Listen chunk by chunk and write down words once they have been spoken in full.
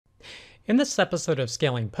In this episode of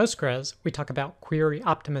Scaling Postgres, we talk about query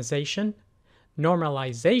optimization,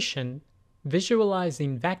 normalization,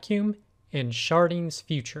 visualizing vacuum, and Sharding's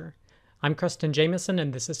future. I'm Preston Jameson,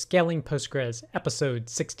 and this is Scaling Postgres, episode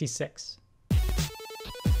 66.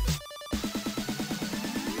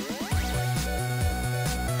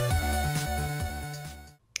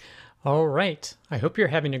 All right, I hope you're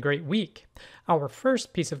having a great week. Our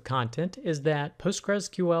first piece of content is that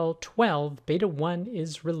PostgreSQL 12 Beta 1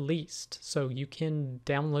 is released, so you can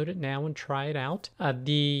download it now and try it out.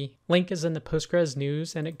 The link is in the Postgres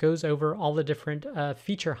news, and it goes over all the different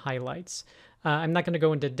feature highlights. I'm not going to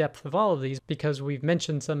go into depth of all of these because we've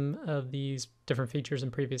mentioned some of these different features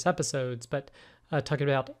in previous episodes, but talking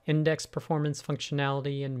about index performance,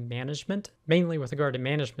 functionality, and management, mainly with regard to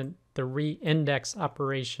management, the re-index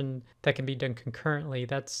operation that can be done concurrently,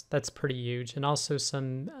 that's pretty huge. And also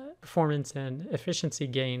some performance and efficiency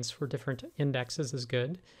gains for different indexes is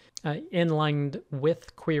good. Inlined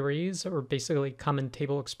with queries, or basically common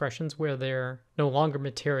table expressions where they're no longer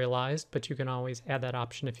materialized, but you can always add that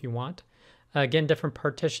option if you want. Again, different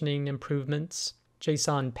partitioning improvements,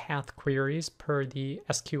 JSON path queries per the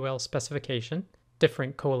SQL specification,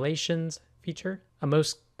 different correlations feature, a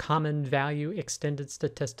most common value extended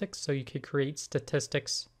statistics, so you could create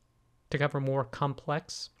statistics to cover more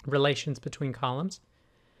complex relations between columns,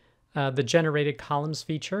 the generated columns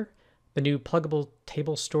feature, the new pluggable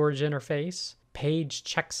table storage interface, page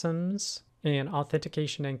checksums, and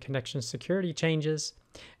authentication and connection security changes,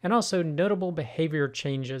 and also notable behavior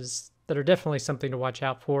changes that are definitely something to watch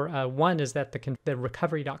out for. One is that the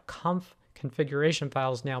recovery.conf configuration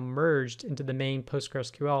file is now merged into the main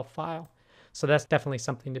PostgreSQL file. So that's definitely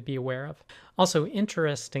something to be aware of. Also,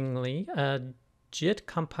 interestingly, JIT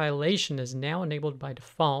compilation is now enabled by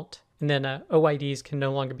default, and then OIDs can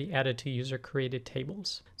no longer be added to user-created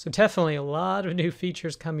tables. So definitely a lot of new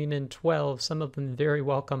features coming in 12, some of them very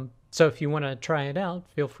welcome. So if you want to try it out,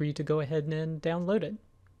 feel free to go ahead and download it.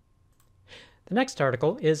 The next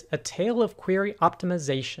article is A Tale of Query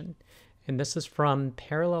Optimization, and this is from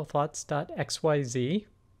parallelthoughts.xyz.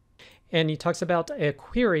 And he talks about a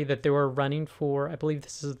query that they were running for, I believe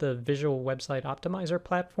this is the Visual Website Optimizer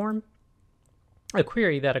platform, a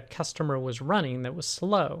query that a customer was running that was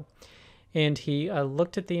slow. And he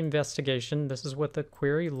looked at the investigation. This is what the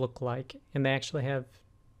query looked like, and they actually have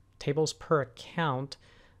tables per account,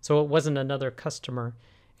 so it wasn't another customer.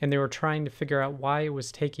 And they were trying to figure out why it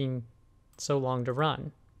was taking so long to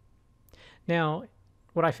run. Now,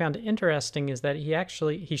 what I found interesting is that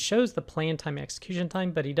he shows the plan time, execution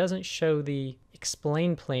time, but he doesn't show the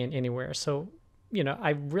explain plan anywhere. So, I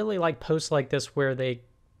really like posts like this where they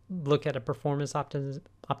look at a performance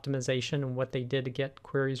optimization and what they did to get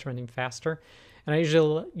queries running faster. And I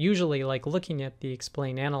usually like looking at the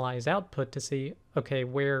explain analyze output to see, okay,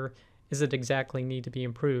 where is it exactly need to be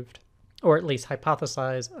improved? Or at least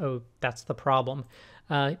hypothesize, oh, that's the problem.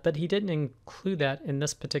 But he didn't include that in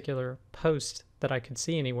this particular post that I could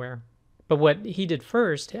see anywhere. But what he did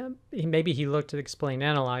first, maybe he looked at explain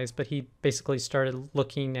analyze, but he basically started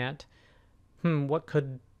looking at, what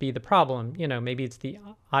could be the problem? Maybe it's the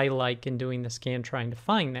I like in doing the scan trying to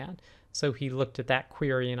find that. So he looked at that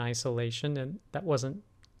query in isolation, and that wasn't,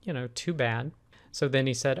 too bad. So then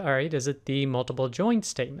he said, all right, is it the multiple join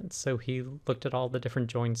statements? So he looked at all the different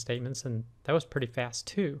join statements, and that was pretty fast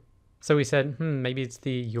too. So he said, maybe it's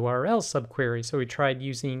the URL subquery. So he tried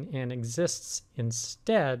using an exists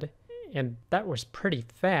instead, and that was pretty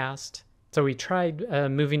fast. So we tried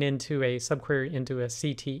moving into a subquery into a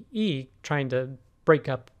CTE, trying to break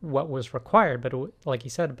up what was required, but like he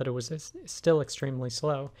said, it was still extremely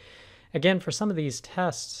slow. Again, for some of these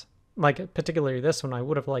tests, like particularly this one, I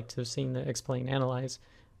would have liked to have seen the explain analyze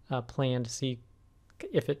plan to see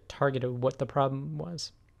if it targeted what the problem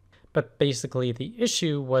was. But basically the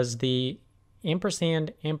issue was the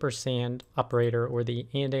ampersand operator, or the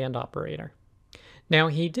and operator. Now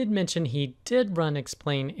he did mention he did run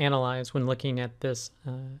explain analyze when looking at this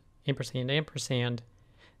ampersand. And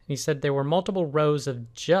he said there were multiple rows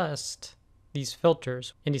of just these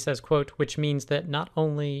filters. And he says, quote, which means that not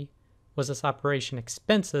only was this operation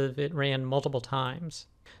expensive, it ran multiple times.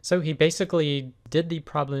 So he basically did the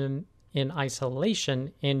problem in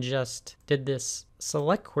isolation and just did this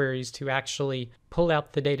select queries to actually pull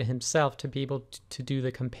out the data himself to be able to do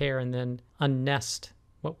the compare and then unnest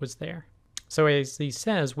what was there. So as he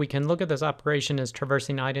says, we can look at this operation as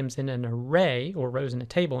traversing items in an array or rows in a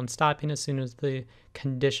table and stopping as soon as the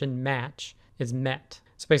condition match is met.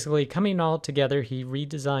 So basically coming all together, he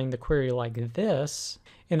redesigned the query like this,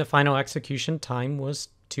 and the final execution time was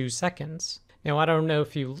 2 seconds. Now, I don't know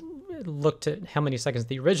if you looked at how many seconds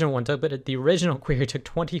the original one took, but the original query took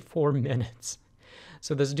 24 minutes.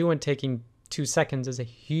 So this new one taking 2 seconds is a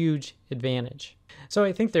huge advantage. So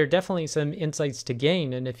I think there are definitely some insights to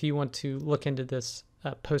gain, and if you want to look into this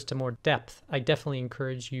post to more depth, I definitely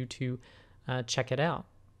encourage you to check it out.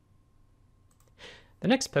 The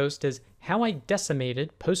next post is how I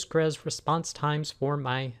decimated Postgres response times for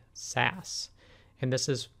my SaaS. And this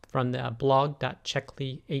is from the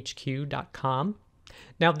blog.checklyhq.com.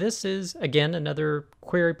 Now this is, again, another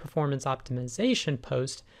query performance optimization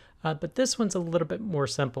post, but this one's a little bit more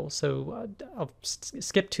simple. So I'll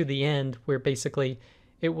skip to the end where basically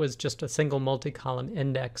it was just a single multi-column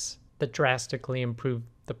index that drastically improved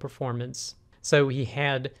the performance. So he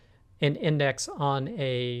had an index on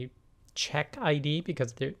a check ID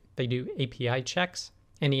because they do API checks,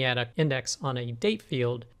 and he had an index on a date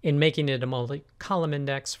field in making it a multi-column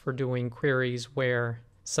index for doing queries where,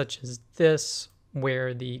 such as this,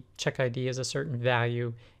 where the check ID is a certain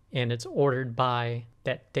value and it's ordered by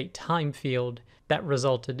that date time field. That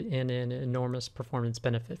resulted in an enormous performance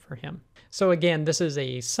benefit for him. So again, this is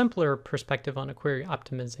a simpler perspective on a query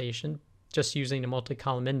optimization, just using a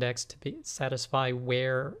multi-column index to satisfy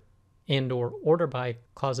where and or order by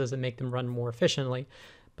clauses and make them run more efficiently.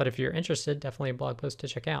 But if you're interested, definitely a blog post to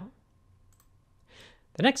check out.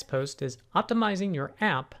 The next post is optimizing your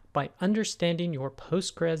app by understanding your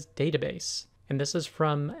Postgres database. And this is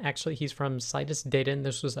from, actually, he's from Citus Data, and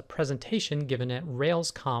this was a presentation given at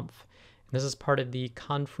RailsConf. And this is part of the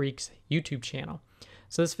Confreaks YouTube channel.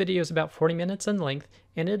 So this video is about 40 minutes in length,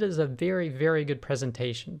 and it is a very, very good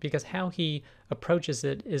presentation because how he approaches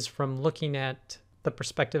it is from looking at the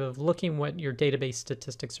perspective of looking what your database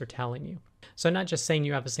statistics are telling you. So not just saying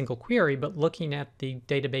you have a single query, but looking at the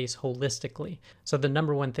database holistically. So the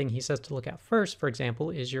number one thing he says to look at first, for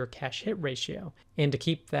example, is your cache hit ratio, and to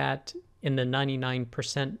keep that in the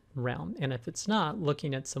 99% realm. And if it's not,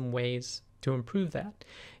 looking at some ways to improve that.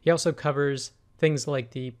 He also covers things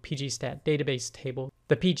like the PGStat database table,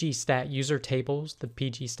 the PGStat user tables, the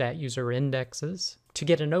PGStat user indexes, to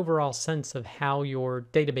get an overall sense of how your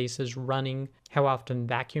database is running, how often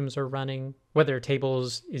vacuums are running, whether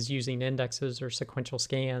tables is using indexes or sequential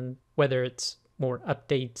scan, whether it's more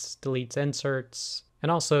updates, deletes, inserts, and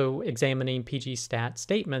also examining PGStat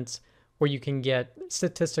statements where you can get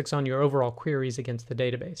statistics on your overall queries against the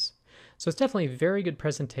database. So it's definitely a very good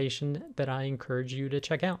presentation that I encourage you to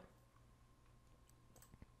check out.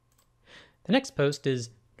 The next post is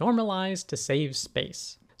Normalize to save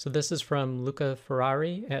space. So this is from Luca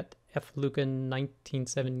Ferrari at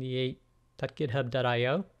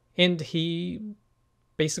fluca1978.github.io. And he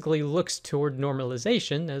basically looks toward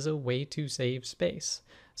normalization as a way to save space.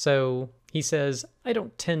 So he says, I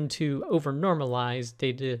don't tend to over-normalize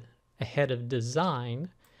data ahead of design.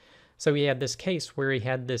 So he had this case where he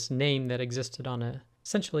had this name that existed on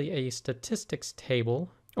essentially a statistics table,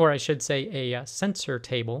 or I should say a sensor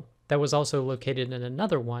table, that was also located in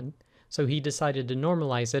another one. So he decided to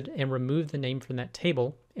normalize it and remove the name from that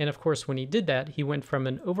table. And of course, when he did that, he went from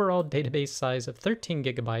an overall database size of 13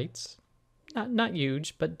 gigabytes, not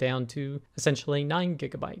huge, but down to essentially 9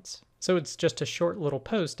 gigabytes. So it's just a short little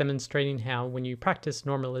post demonstrating how when you practice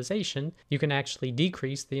normalization, you can actually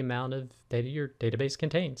decrease the amount of data your database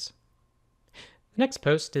contains. The next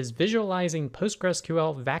post is visualizing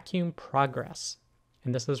PostgreSQL vacuum progress.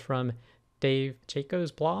 And this is from Dave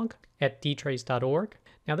Chaco's blog at dtrace.org.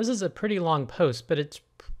 Now this is a pretty long post, but it's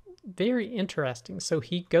very interesting. So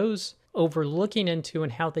he goes over looking into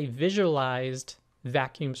and how they visualized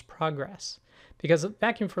vacuum's progress. Because a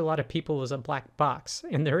vacuum for a lot of people is a black box,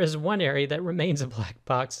 and there is one area that remains a black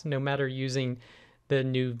box no matter using the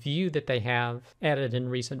new view that they have added in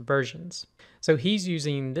recent versions. So he's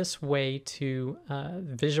using this way to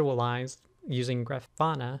visualize, using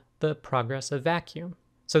Grafana, the progress of vacuum.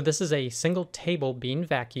 So this is a single table being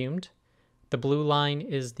vacuumed. The blue line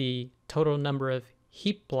is the total number of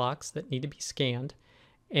heap blocks that need to be scanned.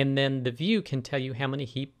 And then the view can tell you how many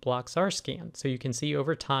heap blocks are scanned. So you can see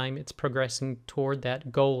over time it's progressing toward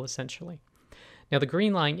that goal essentially. Now the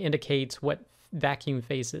green line indicates what vacuum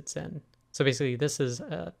phase it's in. So basically this is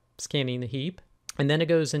scanning the heap. And then it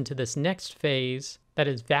goes into this next phase that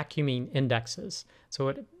is vacuuming indexes. So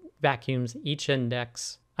it vacuums each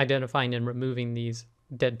index, identifying and removing these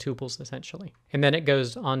dead tuples essentially. And then it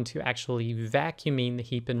goes on to actually vacuuming the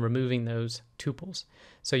heap and removing those tuples.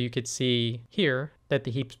 So you could see here that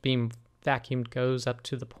the heaps being vacuumed goes up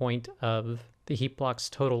to the point of the heap blocks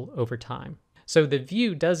total over time. So the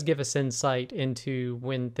view does give us insight into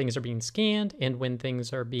when things are being scanned and when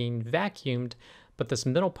things are being vacuumed. But this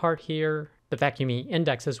middle part here, the vacuuming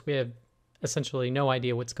indexes, we have essentially no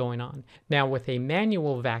idea what's going on. Now with a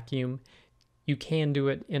manual vacuum, you can do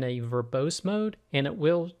it in a verbose mode, and it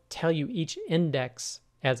will tell you each index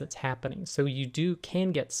as it's happening. So you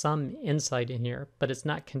can get some insight in here, but it's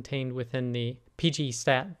not contained within the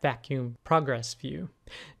PgStat vacuum progress view.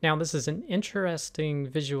 Now this is an interesting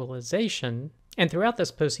visualization, and throughout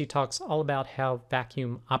this post he talks all about how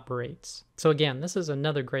vacuum operates. So again, this is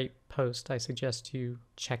another great post I suggest you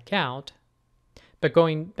check out. But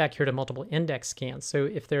going back here to multiple index scans, so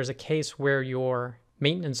if there's a case where your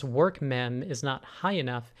maintenance work mem is not high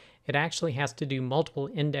enough, it actually has to do multiple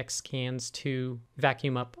index scans to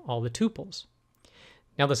vacuum up all the tuples.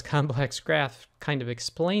 Now this complex graph kind of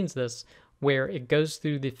explains this, where it goes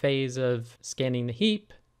through the phase of scanning the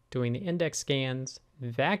heap, doing the index scans,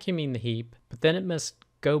 vacuuming the heap, but then it must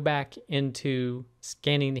go back into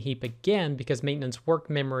scanning the heap again because maintenance work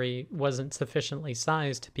memory wasn't sufficiently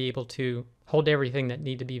sized to be able to hold everything that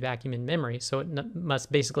need to be vacuumed in memory. So it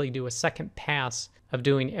must basically do a second pass of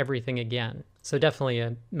doing everything again. So definitely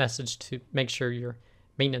a message to make sure your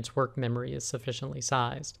maintenance work memory is sufficiently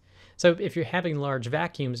sized. So if you're having large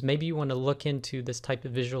vacuums, maybe you want to look into this type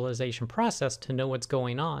of visualization process to know what's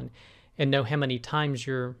going on and know how many times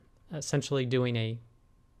you're essentially doing a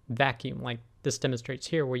vacuum, like this demonstrates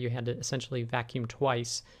here, where you had to essentially vacuum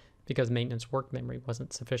twice because maintenance work memory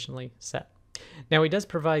wasn't sufficiently set. Now he does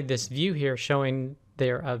provide this view here showing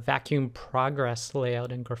their vacuum progress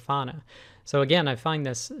layout in Grafana. So again, I find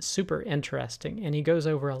this super interesting, and he goes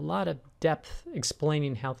over a lot of depth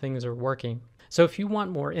explaining how things are working. So if you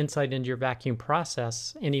want more insight into your vacuum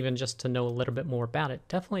process, and even just to know a little bit more about it,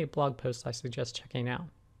 definitely a blog post I suggest checking out.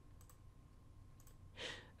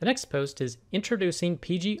 The next post is Introducing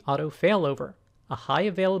PG Auto Failover, a high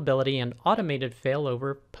availability and automated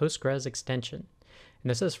failover Postgres extension. And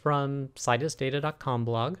this is from citusdata.com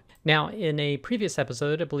blog. Now, in a previous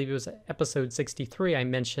episode, I believe it was episode 63, I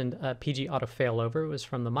mentioned PG Auto Failover. It was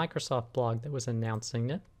from the Microsoft blog that was announcing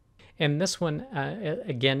it. And this one,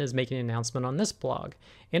 again, is making an announcement on this blog.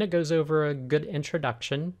 And it goes over a good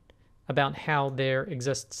introduction about how there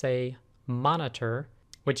exists a monitor,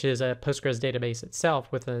 which is a Postgres database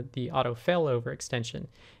itself with the auto failover extension.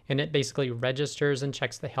 And it basically registers and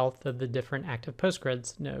checks the health of the different active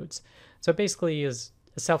Postgres nodes. So it basically is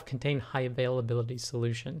a self-contained high availability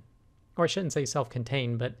solution. Or I shouldn't say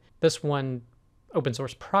self-contained, but this one open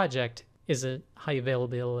source project is a high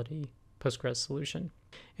availability Postgres solution.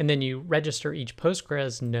 And then you register each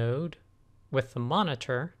Postgres node with the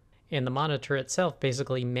monitor, and the monitor itself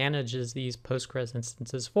basically manages these Postgres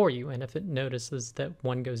instances for you. And if it notices that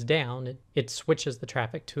one goes down, it switches the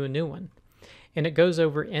traffic to a new one. And it goes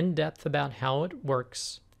over in depth about how it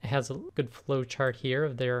works. It has a good flow chart here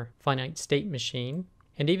of their finite state machine,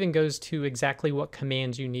 and even goes to exactly what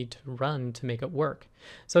commands you need to run to make it work.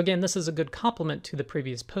 So again, this is a good complement to the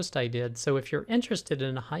previous post I did. So if you're interested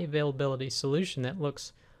in a high availability solution that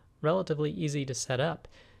looks relatively easy to set up,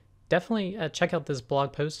 definitely check out this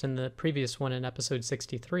blog post and the previous one in episode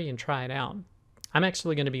 63 and try it out. I'm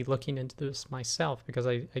actually going to be looking into this myself because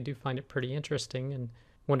I do find it pretty interesting and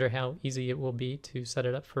wonder how easy it will be to set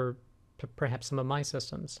it up for perhaps some of my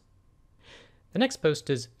systems. The next post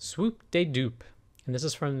is Swoop de Dupe, and this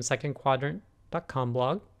is from the secondquadrant.com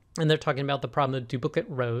blog, and they're talking about the problem of duplicate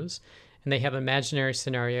rows, and they have an imaginary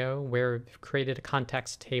scenario where you've created a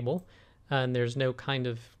context table, and there's no kind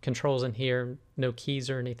of controls in here, no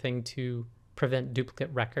keys or anything to prevent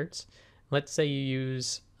duplicate records. Let's say you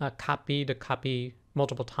use a copy to copy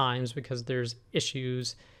multiple times because there's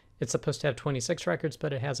issues. It's supposed to have 26 records,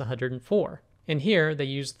 but it has 104. And here they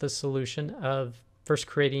use the solution of first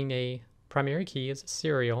creating a primary key as a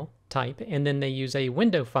serial type, and then they use a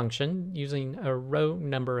window function using a row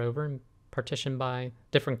number over and partition by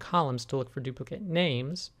different columns to look for duplicate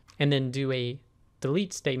names, and then do a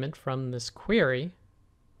delete statement from this query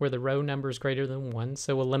where the row number is greater than 1.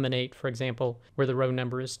 So eliminate, for example, where the row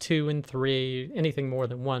number is 2 and 3, anything more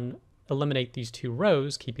than 1, eliminate these 2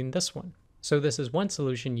 rows, keeping this one. So this is one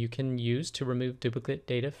solution you can use to remove duplicate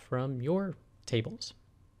data from your tables.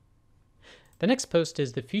 The next post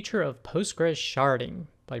is The Future of Postgres Sharding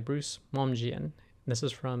by Bruce Momjian. This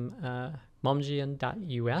is from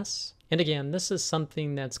momjian.us. And again, this is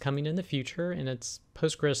something that's coming in the future, and it's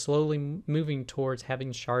Postgres slowly moving towards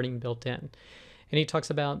having sharding built in. And he talks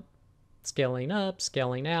about scaling up,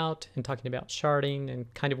 scaling out, and talking about sharding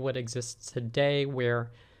and kind of what exists today,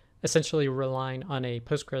 where essentially relying on a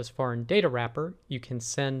Postgres foreign data wrapper, you can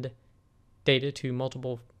send data to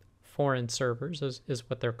multiple foreign servers, is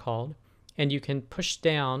what they're called. And you can push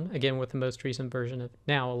down, again with the most recent version of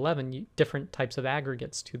now 11, different types of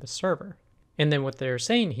aggregates to the server. And then what they're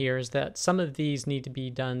saying here is that some of these need to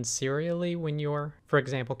be done serially when you're, for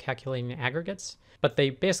example, calculating aggregates, but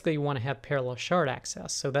they basically want to have parallel shard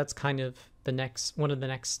access. So that's kind of one of the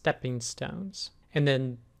next stepping stones. And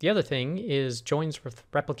then the other thing is joins with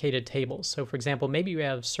replicated tables. So for example, maybe you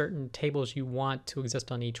have certain tables you want to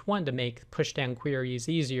exist on each one to make push-down queries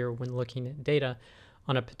easier when looking at data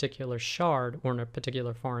on a particular shard or in a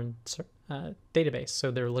particular foreign database.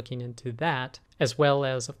 So they're looking into that, as well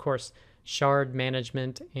as, of course, shard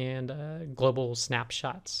management and global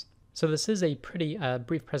snapshots. So this is a pretty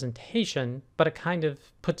brief presentation, but it kind of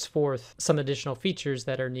puts forth some additional features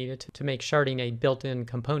that are needed to make sharding a built-in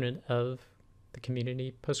component of the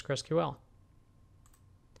community PostgreSQL.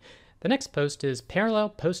 The next post is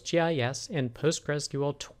Parallel PostGIS and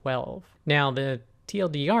PostgreSQL 12. Now the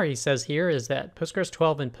TLDR he says here is that Postgres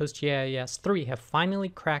 12 and PostGIS 3 have finally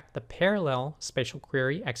cracked the parallel spatial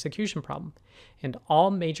query execution problem, and all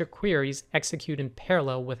major queries execute in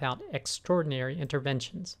parallel without extraordinary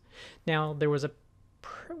interventions. Now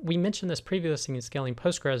we mentioned this previously in Scaling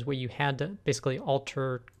Postgres, where you had to basically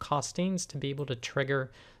alter costings to be able to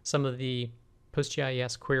trigger some of the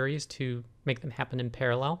PostGIS queries to make them happen in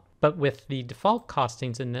parallel. But with the default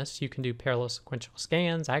costings in this, you can do parallel sequential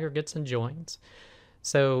scans, aggregates, and joins.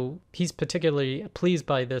 So he's particularly pleased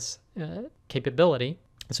by this capability.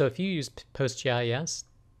 So if you use PostGIS,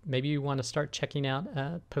 maybe you want to start checking out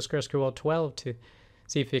PostgreSQL 12 to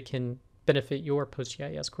see if it can benefit your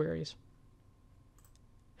PostGIS queries.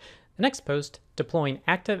 The next post, deploying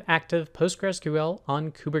active-active PostgreSQL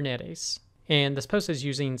on Kubernetes. And this post is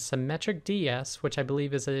using symmetric DS, which I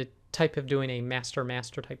believe is a type of doing a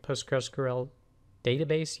master-master type PostgreSQL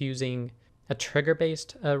database using a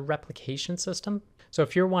trigger-based replication system. So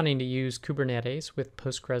if you're wanting to use Kubernetes with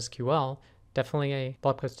PostgreSQL, definitely a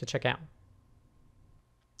blog post to check out.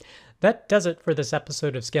 That does it for this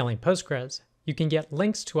episode of Scaling Postgres. You can get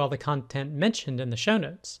links to all the content mentioned in the show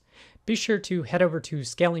notes. Be sure to head over to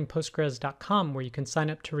scalingpostgres.com, where you can sign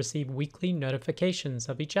up to receive weekly notifications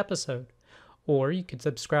of each episode, or you could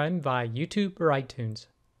subscribe via YouTube or iTunes.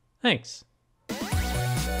 Thanks.